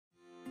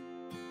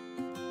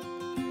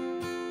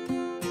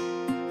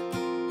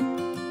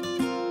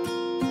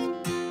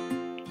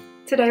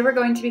Today we're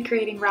going to be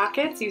creating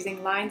rockets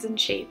using lines and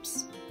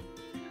shapes.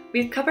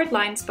 We've covered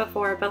lines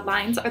before, but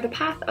lines are the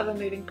path of a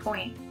moving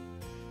point.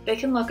 They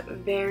can look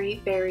very,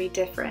 very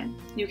different.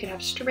 You can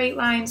have straight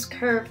lines,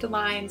 curved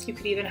lines, you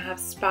could even have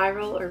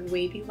spiral or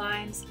wavy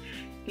lines.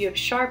 If you have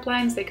sharp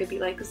lines, they could be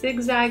like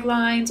zigzag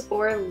lines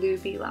or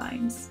loopy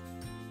lines.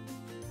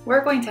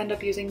 We're going to end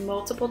up using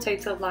multiple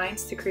types of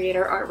lines to create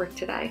our artwork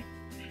today,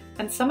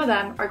 and some of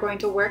them are going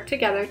to work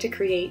together to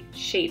create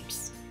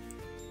shapes.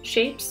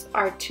 Shapes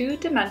are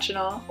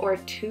two-dimensional or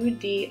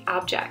 2D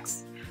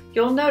objects.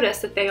 You'll notice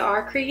that they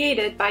are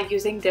created by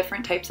using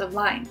different types of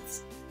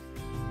lines.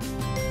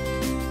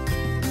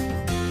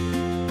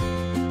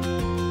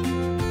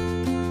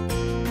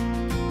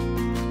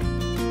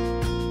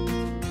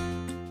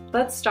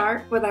 Let's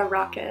start with our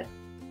rocket.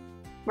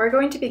 We're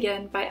going to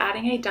begin by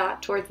adding a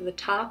dot towards the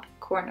top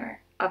corner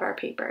of our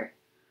paper.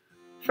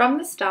 From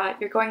this dot,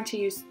 you're going to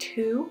use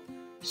two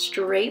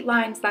straight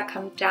lines that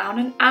come down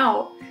and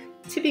out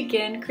to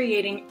begin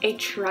creating a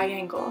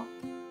triangle.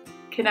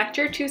 Connect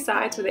your two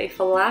sides with a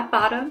flat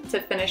bottom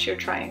to finish your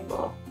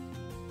triangle.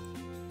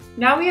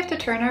 Now we have to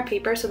turn our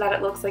paper so that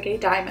it looks like a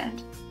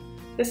diamond.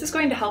 This is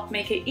going to help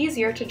make it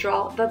easier to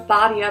draw the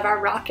body of our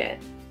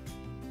rocket.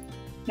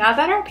 Now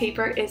that our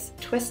paper is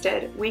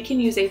twisted, we can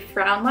use a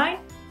frown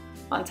line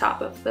on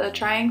top of the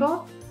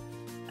triangle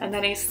and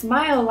then a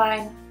smile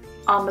line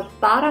on the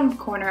bottom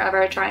corner of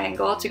our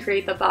triangle to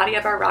create the body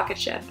of our rocket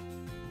ship.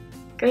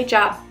 Great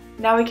job!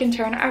 Now we can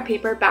turn our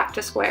paper back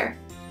to square.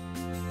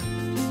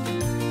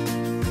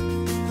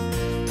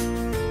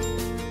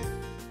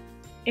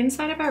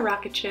 Inside of our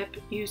rocket ship,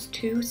 use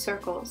two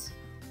circles,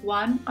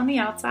 one on the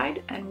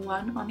outside and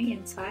one on the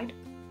inside,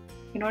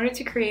 in order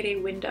to create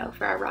a window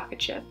for our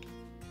rocket ship.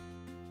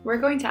 We're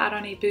going to add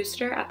on a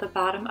booster at the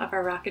bottom of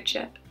our rocket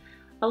ship.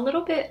 A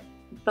little bit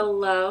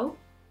below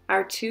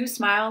our two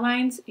smile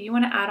lines, you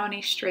want to add on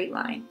a straight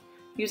line.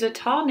 Use a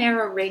tall,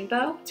 narrow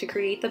rainbow to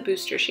create the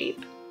booster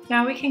shape.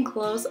 Now we can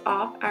close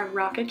off our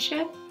rocket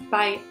ship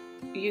by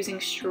using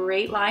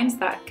straight lines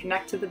that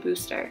connect to the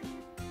booster.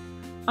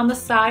 On the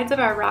sides of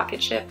our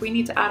rocket ship, we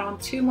need to add on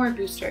two more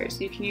boosters.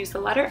 You can use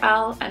the letter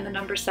L and the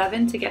number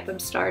 7 to get them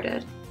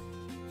started.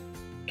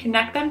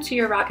 Connect them to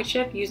your rocket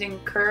ship using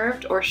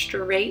curved or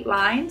straight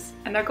lines,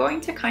 and they're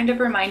going to kind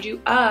of remind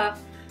you of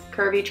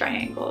curvy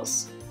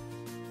triangles.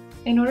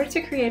 In order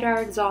to create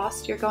our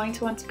exhaust, you're going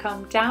to want to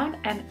come down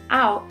and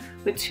out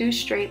with two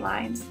straight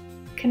lines.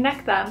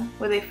 Connect them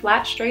with a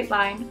flat straight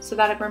line so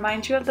that it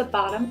reminds you of the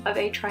bottom of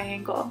a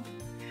triangle.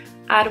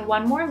 Add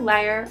one more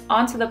layer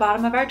onto the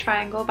bottom of our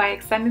triangle by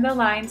extending the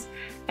lines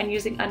and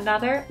using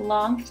another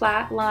long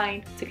flat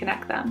line to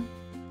connect them.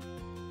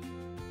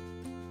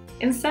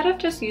 Instead of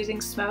just using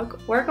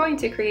smoke, we're going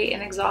to create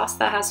an exhaust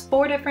that has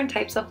 4 different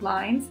types of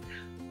lines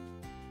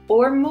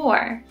or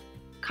more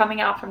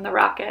coming out from the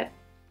rocket.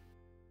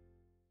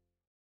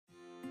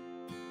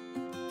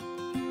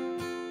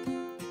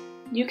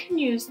 You can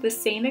use the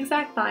same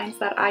exact lines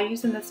that I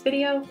use in this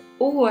video,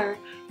 or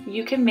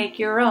you can make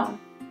your own.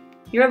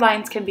 Your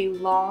lines can be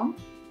long,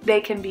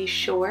 they can be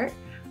short,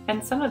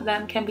 and some of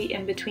them can be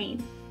in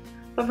between.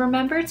 But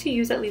remember to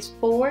use at least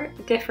 4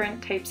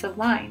 different types of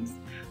lines,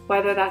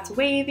 whether that's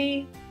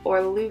wavy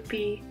or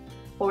loopy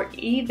or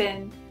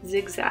even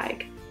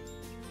zigzag.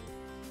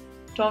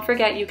 Don't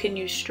forget you can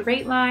use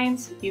straight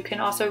lines, you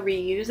can also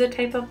reuse a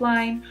type of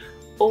line,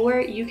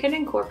 or you can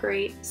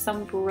incorporate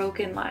some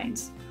broken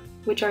lines,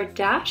 which are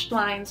dashed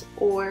lines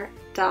or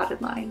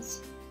dotted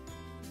lines.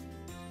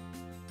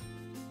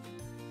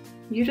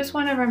 You just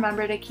want to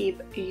remember to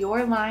keep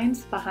your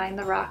lines behind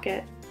the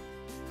rocket.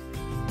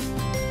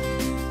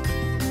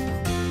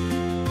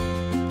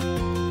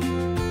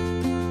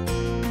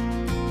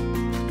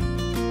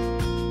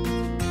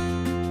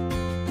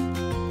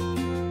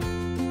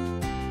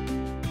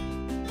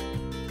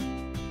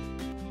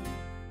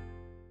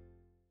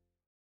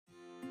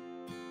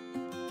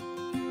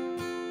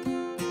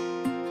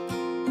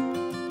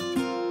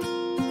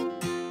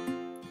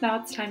 Now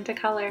it's time to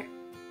color.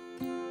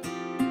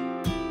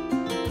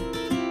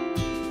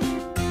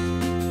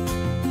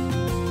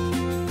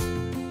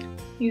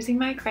 Using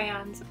my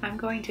crayons, I'm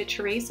going to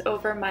trace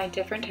over my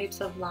different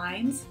types of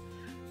lines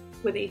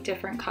with a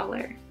different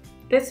color.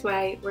 This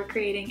way, we're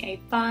creating a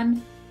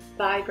fun,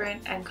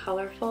 vibrant, and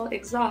colorful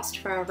exhaust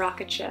for our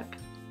rocket ship.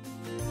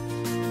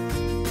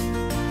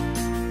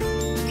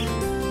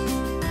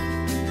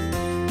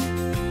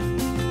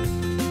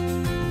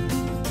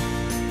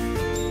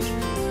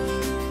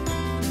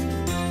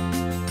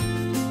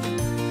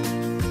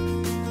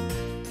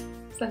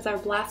 Since our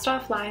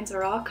blast-off lines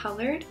are all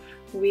colored,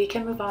 we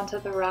can move on to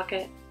the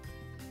rocket.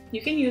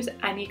 You can use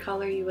any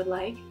color you would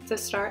like to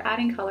start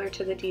adding color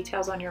to the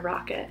details on your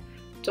rocket.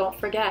 Don't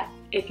forget,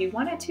 if you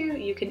wanted to,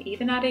 you can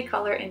even add a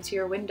color into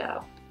your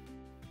window.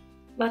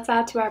 Let's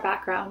add to our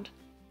background.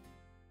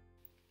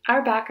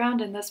 Our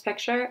background in this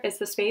picture is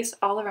the space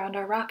all around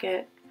our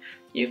rocket.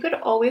 You could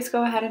always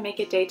go ahead and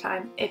make it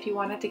daytime if you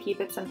wanted to keep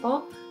it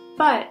simple,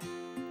 but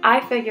I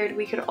figured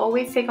we could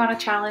always take on a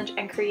challenge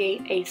and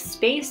create a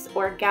space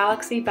or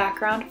galaxy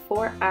background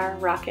for our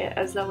rocket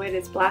as though it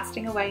is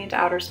blasting away into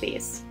outer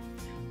space.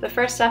 The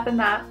first step in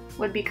that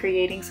would be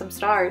creating some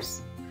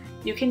stars.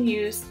 You can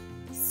use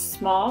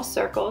small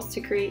circles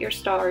to create your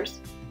stars,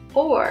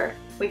 or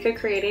we could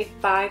create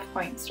a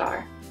 5-point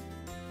star.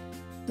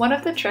 One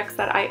of the tricks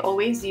that I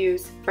always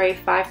use for a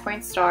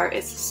 5-point star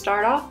is to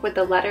start off with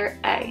the letter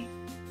A.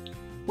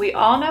 We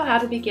all know how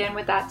to begin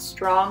with that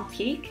strong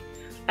peak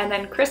and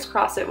then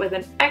crisscross it with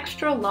an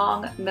extra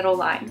long middle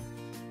line.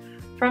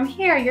 From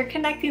here, you're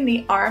connecting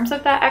the arms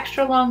of that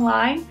extra long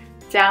line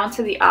down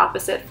to the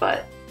opposite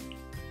foot.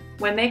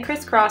 When they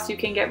crisscross, you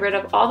can get rid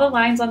of all the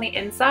lines on the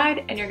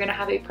inside and you're going to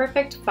have a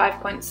perfect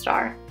 5-point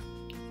star.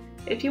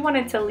 If you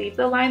wanted to leave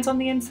the lines on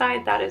the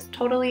inside, that is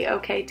totally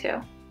okay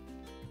too.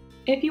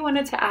 If you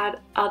wanted to add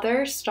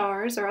other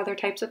stars or other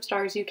types of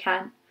stars, you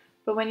can,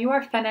 but when you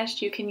are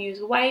finished, you can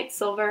use white,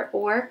 silver,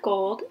 or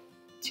gold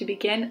to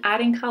begin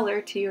adding color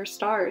to your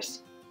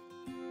stars.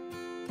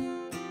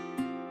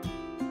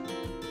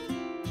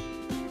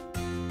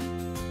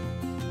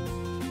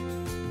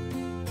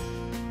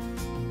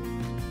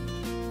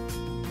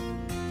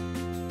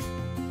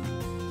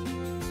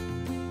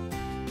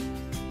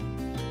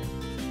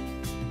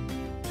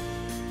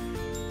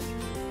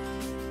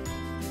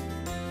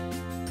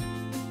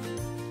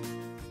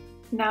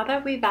 Now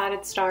that we've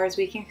added stars,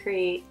 we can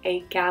create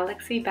a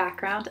galaxy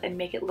background and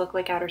make it look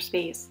like outer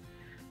space.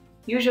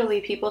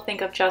 Usually people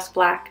think of just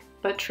black,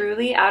 but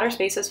truly outer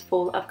space is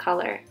full of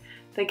color.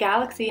 The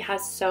galaxy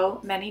has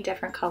so many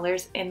different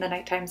colors in the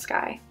nighttime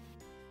sky.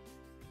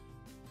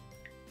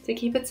 To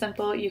keep it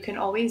simple, you can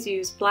always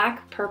use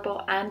black,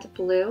 purple, and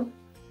blue,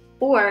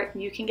 or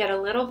you can get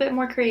a little bit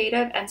more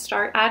creative and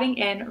start adding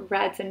in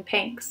reds and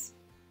pinks.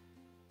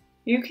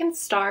 You can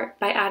start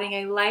by adding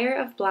a layer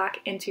of black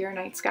into your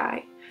night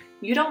sky.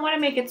 You don't want to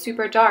make it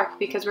super dark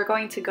because we're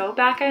going to go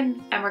back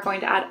in and we're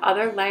going to add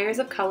other layers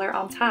of color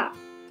on top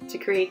to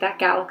create that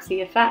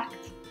galaxy effect.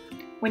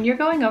 When you're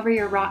going over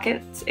your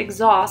rocket's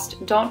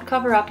exhaust, don't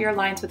cover up your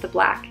lines with the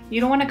black. You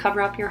don't want to cover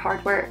up your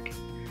hard work.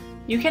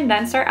 You can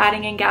then start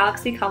adding in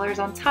galaxy colors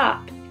on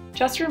top.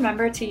 Just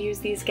remember to use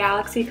these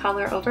galaxy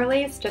color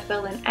overlays to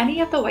fill in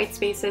any of the white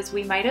spaces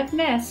we might have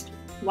missed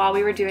while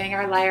we were doing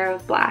our layer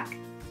of black.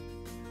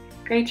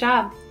 Great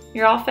job!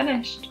 You're all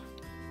finished!